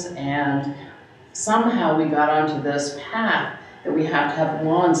dandelions, and somehow we got onto this path that we have to have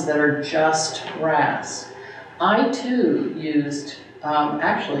lawns that are just grass. I too used,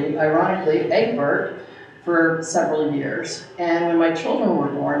 actually, ironically, egbert for several years. And when my children were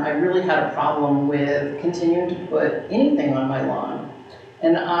born, I really had a problem with continuing to put anything on my lawn.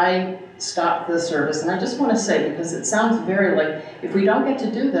 And I stopped the service. And I just want to say, because it sounds very like, if we don't get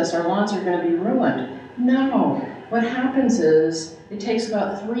to do this, our lawns are going to be ruined. No. What happens is, it takes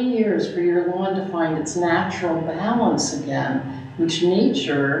about 3 years for your lawn to find its natural balance again, which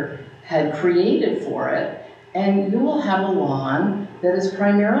nature had created for it. And you will have a lawn that is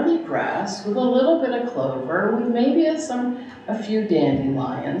primarily grass with a little bit of clover, with maybe a few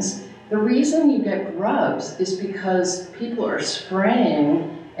dandelions. The reason you get grubs is because people are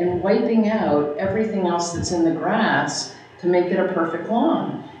spraying and wiping out everything else that's in the grass to make it a perfect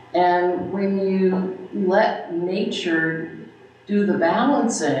lawn. And when you let nature do the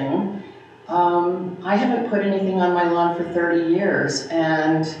balancing, I haven't put anything on my lawn for 30 years,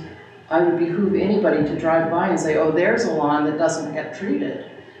 and I would behoove anybody to drive by and say, oh, there's a lawn that doesn't get treated.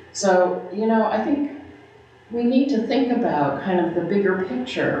 So, you know, I think we need to think about kind of the bigger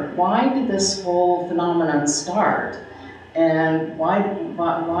picture. Why did this whole phenomenon start? And why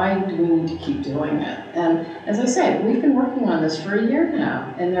do we need to keep doing it? And as I say, we've been working on this for a year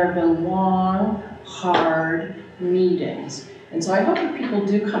now, and there have been long, hard meetings. And so I hope that people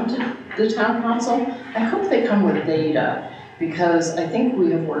do come to the town council. I hope they come with data, because I think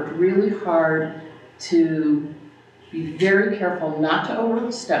we have worked really hard to be very careful not to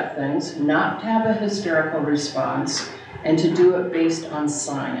overstep things, not to have a hysterical response, and to do it based on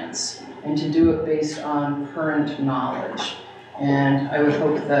science, and to do it based on current knowledge. And I would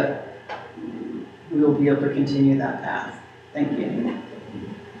hope that we will be able to continue that path. Thank you.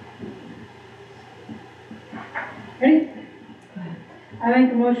 Ready? I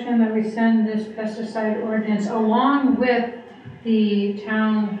make a motion that we send this pesticide ordinance along with the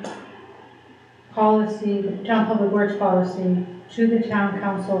town policy, the town public works policy, to the town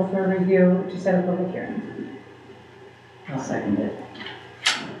council for review to set a public hearing. I'll second it.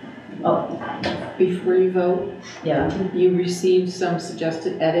 Oh, Before you vote, yeah. you received some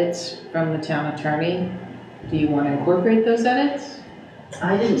suggested edits from the town attorney. Do you want to incorporate those edits?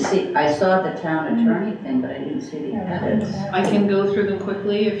 I didn't see, I saw the town attorney thing, but I didn't see the edits. I can go through them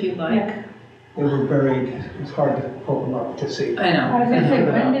quickly if you'd like. Yeah. They were buried, it's hard to pull them up to see. I know. I was gonna say,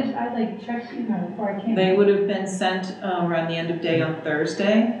 when did, I like checked, before I came. They would have been sent around the end of day on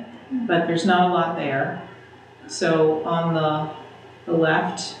Thursday, but there's not a lot there. So on the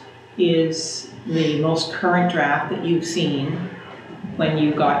left is the most current draft that you've seen when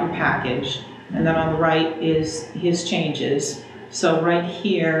you got your package. And then on the right is his changes. So right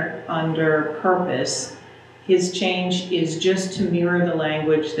here under purpose, his change is just to mirror the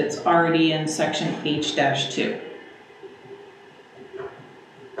language that's already in section H-2.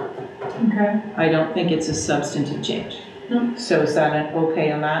 Okay. I don't think it's a substantive change. No. So is that an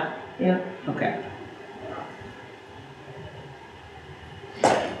okay on that? Yeah. Okay.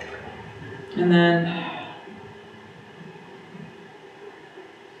 And then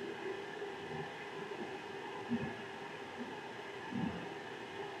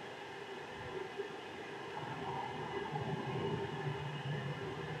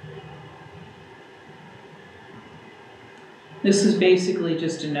this is basically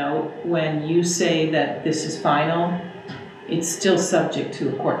just a note. When you say that this is final, it's still subject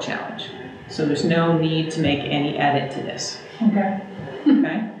to a court challenge. So there's no need to make any edit to this. Okay.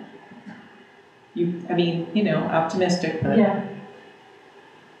 Okay? Optimistic, but. Yeah.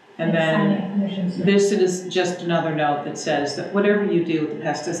 And then this is just another note that says that whatever you do with the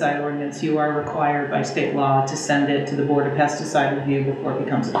pesticide ordinance, you are required by state law to send it to the Board of Pesticide Review before it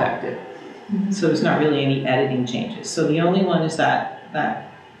becomes effective. Mm-hmm. So there's not really any editing changes. So the only one is that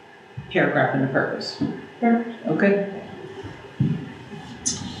paragraph in the purpose. Perfect. Okay?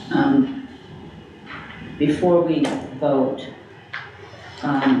 Before we vote,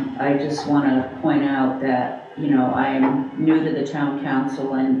 I just want to point out that, I am new to the town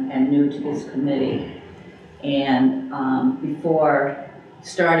council and new to this committee. And before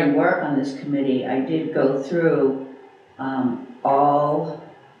starting work on this committee, I did go through all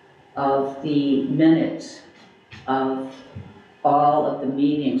of the minutes of all of the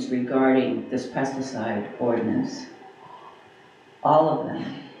meetings regarding this pesticide ordinance. All of them.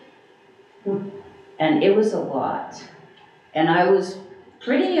 And it was a lot. And I was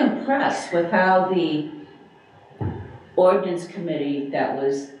pretty impressed with how the ordinance committee that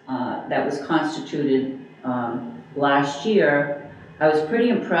was constituted last year, I was pretty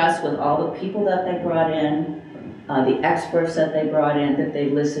impressed with all the people that they brought in, the experts that they brought in, that they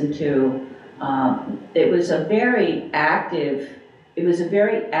listened to. It was a very active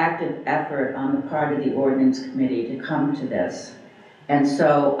effort on the part of the ordinance committee to come to this. And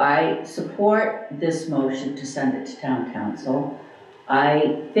so I support this motion to send it to town council.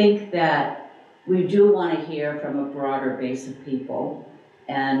 I think that we do want to hear from a broader base of people,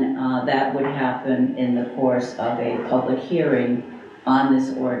 and that would happen in the course of a public hearing on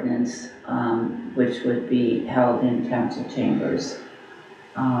this ordinance, which would be held in council chambers.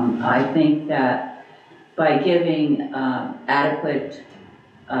 I think that by giving adequate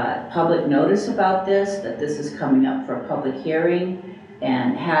public notice about this, that this is coming up for a public hearing,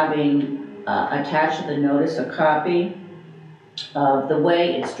 and having attached to the notice a copy of the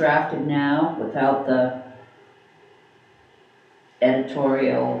way it's drafted now without the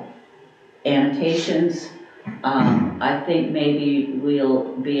editorial annotations, I think maybe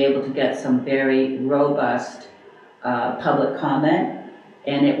we'll be able to get some very robust public comment,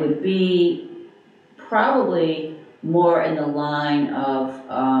 and it would be probably more in the line of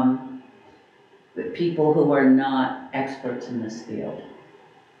people who are not experts in this field.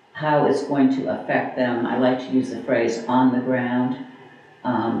 How it's going to affect them. I like to use the phrase on the ground.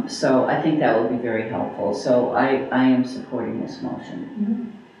 So I think that would be very helpful. So I am supporting this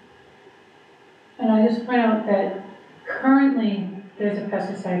motion. And I just point out that currently there's a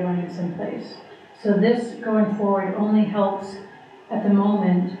pesticide ordinance in place. So this going forward only helps at the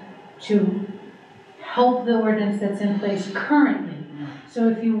moment to help the ordinance that's in place currently. So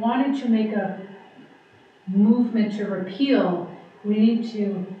if you wanted to make a movement to repeal, we need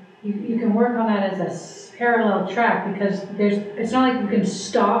to, you can work on that as a parallel track, because it's not like you can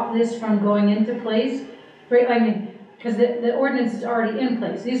stop this from going into place, right? I mean, because the ordinance is already in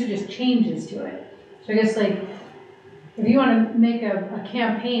place. These are just changes to it. So I guess like, if you want to make a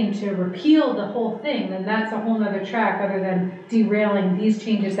campaign to repeal the whole thing, then that's a whole nother track other than derailing these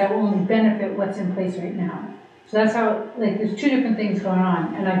changes that will only benefit what's in place right now. So that's how, like, there's two different things going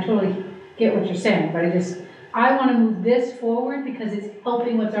on, and I totally get what you're saying, but I want to move this forward because it's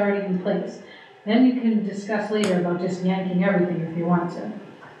helping what's already in place. Then you can discuss later about just yanking everything if you want to.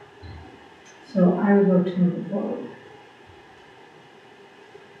 So I would vote to move it forward.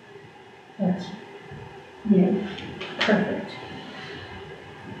 That's, yeah, perfect.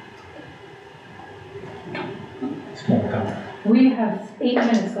 Small comment. We have 8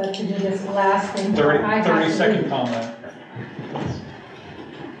 minutes left to do this last thing. 30-second comment.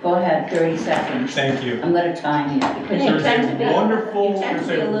 Go ahead, 30 seconds. Thank you. I'm gonna time you because you There's tend to a be, wonderful, you tend to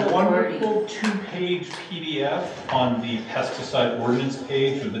there's be a a little wordy. wonderful 2-page PDF on the pesticide ordinance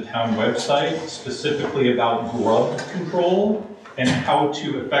page of the town website, specifically about grub control and how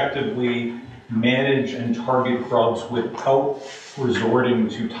to effectively manage and target grubs without resorting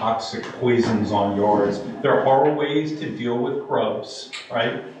to toxic poisons on yards. There are ways to deal with grubs,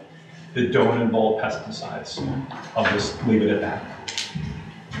 right, that don't involve pesticides. I'll just leave it at that.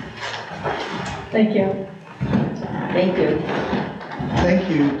 Thank you. Thank you. Thank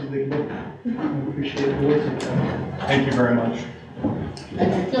you to the group. I appreciate the words of that. Thank you very much.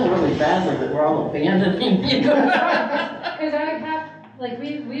 I feel really badly that we're all abandoning you. Because I have, like,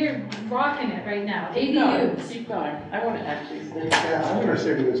 we're rocking it right now. ADUs. Keep going. I want to actually say Yeah, I'm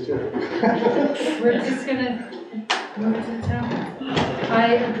interested in this too. We're just gonna move to the town.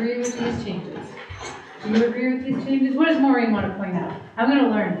 I agree with these changes. Do you agree with these changes? What does Maureen want to point out? I'm gonna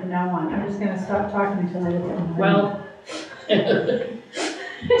learn from now on. I'm just gonna stop talking until I look at Maureen. Well,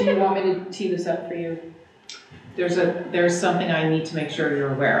 do you want me to tee this up for you? There's something I need to make sure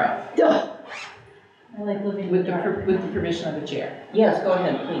you're aware of. I like living in With the dark. the permission of the chair. Yes, go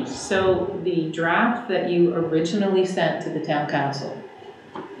ahead, please. So the draft that you originally sent to the town council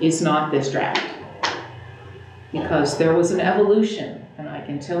is not this draft. Because there was an evolution, and I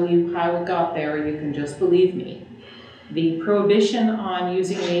can tell you how it got there, you can just believe me. The prohibition on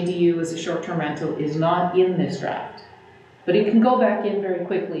using an ADU as a short-term rental is not in this draft. But it can go back in very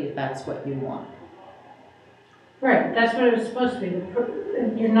quickly if that's what you want. Right, that's what it was supposed to be.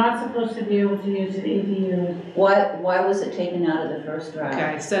 You're not supposed to be able to use an ADU. Why was it taken out of the first draft? Okay,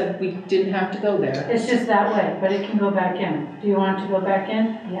 I said we didn't have to go there. It's just that way, but it can go back in. Do you want it to go back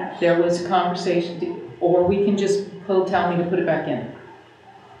in? Yes. There was a conversation, or we can just tell me to put it back in.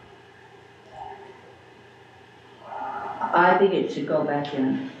 I think it should go back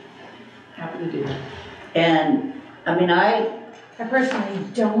in. Happy to do that. And, I mean, I personally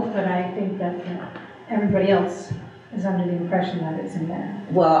don't, but I think that, you know, everybody else is under the impression that it's in there.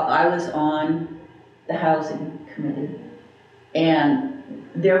 Well, I was on the housing committee, and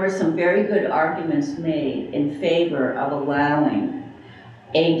there were some very good arguments made in favor of allowing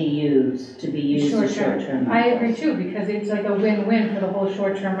ADUs to be used as short-term. I agree too, because it's like a win-win for the whole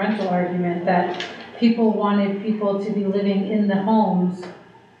short-term rental argument, that people wanted people to be living in the homes,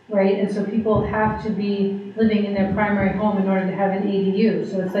 right? And so people have to be living in their primary home in order to have an ADU.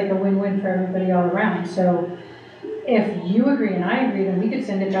 So it's like a win-win for everybody all around. So if you agree and I agree, then we could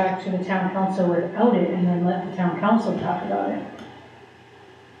send it back to the town council without it and then let the town council talk about it.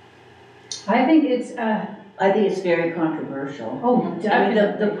 I think it's very controversial. Oh, definitely.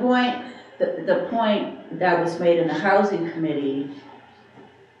 I mean, the point that was made in the housing committee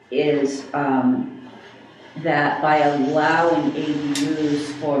is that by allowing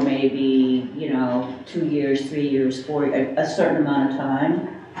ADUs for maybe, 2 years, 3 years, 4 years, a certain amount of time,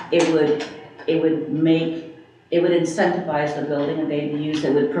 it would incentivize the building of ADUs.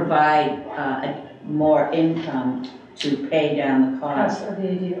 It would provide more income to pay down the cost of the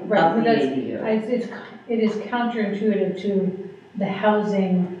ADU. of Right, the because ADU. it is counterintuitive to the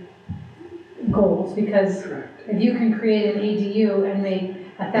housing goals, because if you can create an ADU and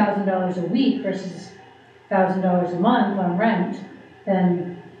make $1,000 a week versus $1,000 a month on rent,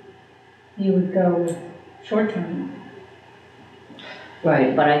 then you would go with short-term.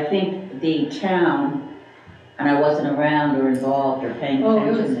 Right, but I think the town, and I wasn't around or involved or paying Oh, it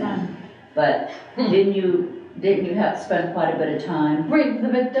attention was then. fun. But didn't you have to spend quite a bit of time? Right,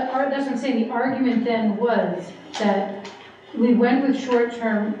 but that's what I'm saying, the argument then was that we went with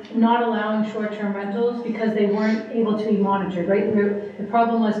short-term, not allowing short-term rentals because they weren't able to be monitored, right? The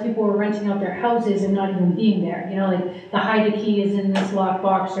problem was people were renting out their houses and not even being there, you know, like the hide key is in this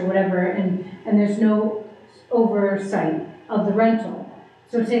lockbox or whatever, and there's no oversight of the rental.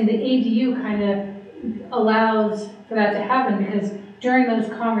 So I'm saying the ADU kind of allows for that to happen because during those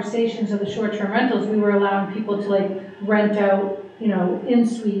conversations of the short-term rentals, we were allowing people to like rent out, you know,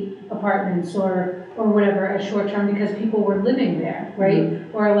 in-suite apartments or whatever as short-term because people were living there, right?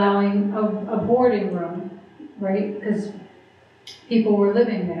 Or allowing a boarding room, right? Because people were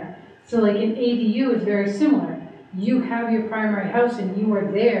living there. So like an ADU is very similar. You have your primary house and you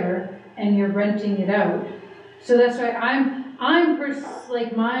are there and you're renting it out. So that's why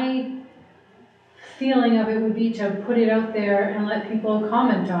like my feeling of it would be to put it out there and let people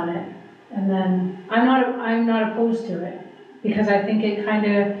comment on it. And then I'm not opposed to it because I think it kind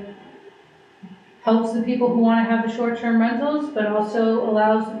of helps the people who want to have the short-term rentals, but also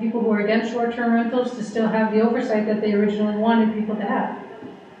allows the people who are against short-term rentals to still have the oversight that they originally wanted people to have.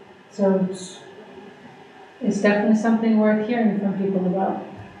 So it's definitely something worth hearing from people about.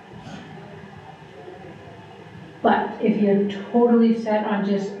 But if you're totally set on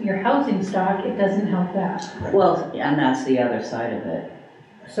just your housing stock, it doesn't help that. Well, and that's the other side of it.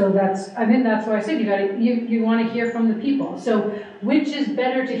 So that's why I said you want to hear from the people. So which is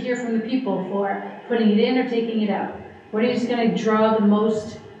better to hear from the people for putting it in or taking it out? What is going to draw the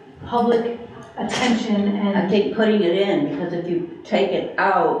most public attention? And I think putting it in, because if you take it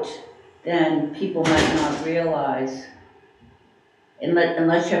out, then people might not realize,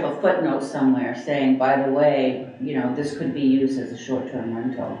 unless you have a footnote somewhere saying, by the way, you know, this could be used as a short-term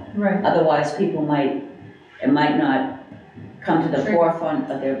rental. right. Otherwise, it might not come to the Sure.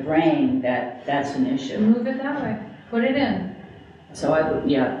 forefront of their brain that that's an issue. Move it that way. Put it in. So I would,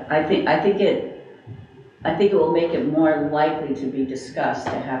 yeah, I think it will make it more likely to be discussed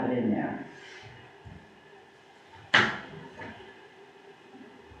to have it in there.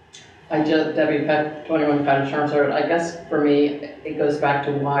 Debbie, 21 Cottage Farms Road, I guess for me, it goes back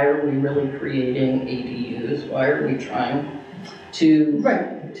to why are we really creating ADUs? Why are we trying to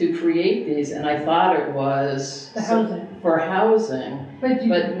create these? And I thought it was The housing. for housing,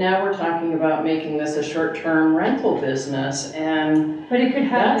 but now we're talking about making this a short-term rental business, and But it could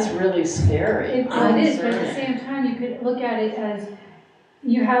have. that's really scary. It is, but at the same time, you could look at it as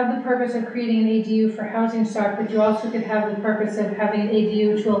you have the purpose of creating an ADU for housing stock, but you also could have the purpose of having an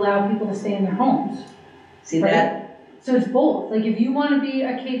ADU to allow people to stay in their homes. See Right. that? So it's both. Like if you want to be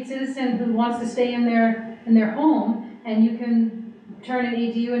a Cape citizen who wants to stay in their home, and you can turn an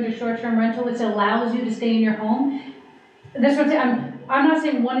ADU into short-term rental, which allows you to stay in your home. That's what I'm saying. I'm not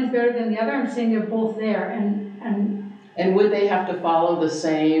saying one is better than the other. I'm saying they're both there, And would they have to follow the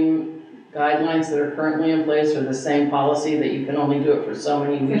same guidelines that are currently in place, or the same policy that you can only do it for so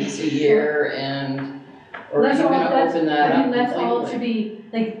many weeks a year, or are you going to open that up that's all to completely?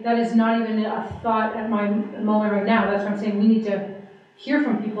 be, like, that is not even a thought at my moment right now. That's what I'm saying. We need to hear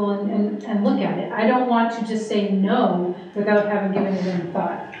from people and look at it. I don't want to just say no without having given it any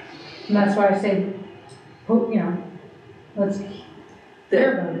thought. And that's why I say, you know, let's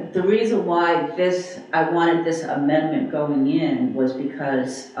hear about it. The reason why I wanted this amendment going in was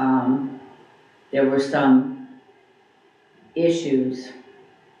because there were some issues.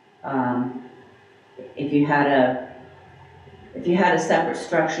 If you had a separate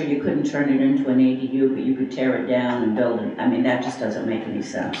structure, you couldn't turn it into an ADU, but you could tear it down and build it. I mean, that just doesn't make any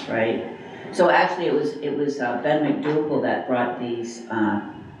sense, right? So actually, it was Ben McDougal that brought these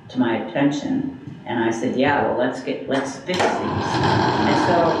to my attention. And I said, yeah, well, let's fix these. And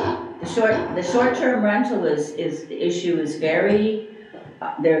so the short-term rental issue is very,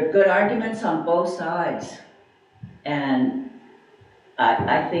 there are good arguments on both sides. And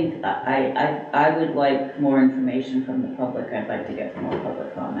I think I would like more information from the public. I'd like to get more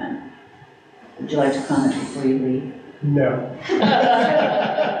public comment. Would you like to comment before you leave? No.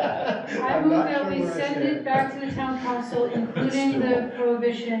 I I'm move not that sure we where I send stand. it back to the town council, including the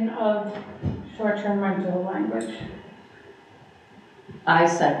prohibition of short-term rental language. I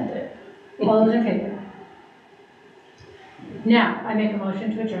second it. All those in favor? Now, I make a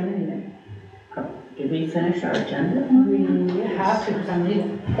motion to adjourn the meeting. Did we finish our agenda? We have to, because I'm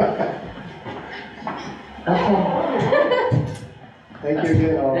leaving. Okay. Thank you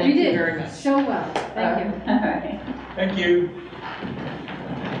again, all. Thank We you very did much. so well. Thank you. All right. Thank you.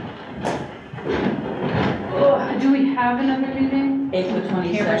 Oh, do we have another meeting? April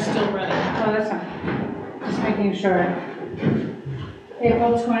 22nd. Camera's still running. Oh, that's fine. Just make making sure.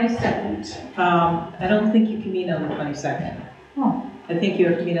 April 22nd. I don't think you can meet on the 22nd. Oh. I think you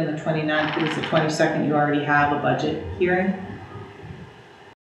have to meet on the 29th, because the 22nd you already have a budget hearing.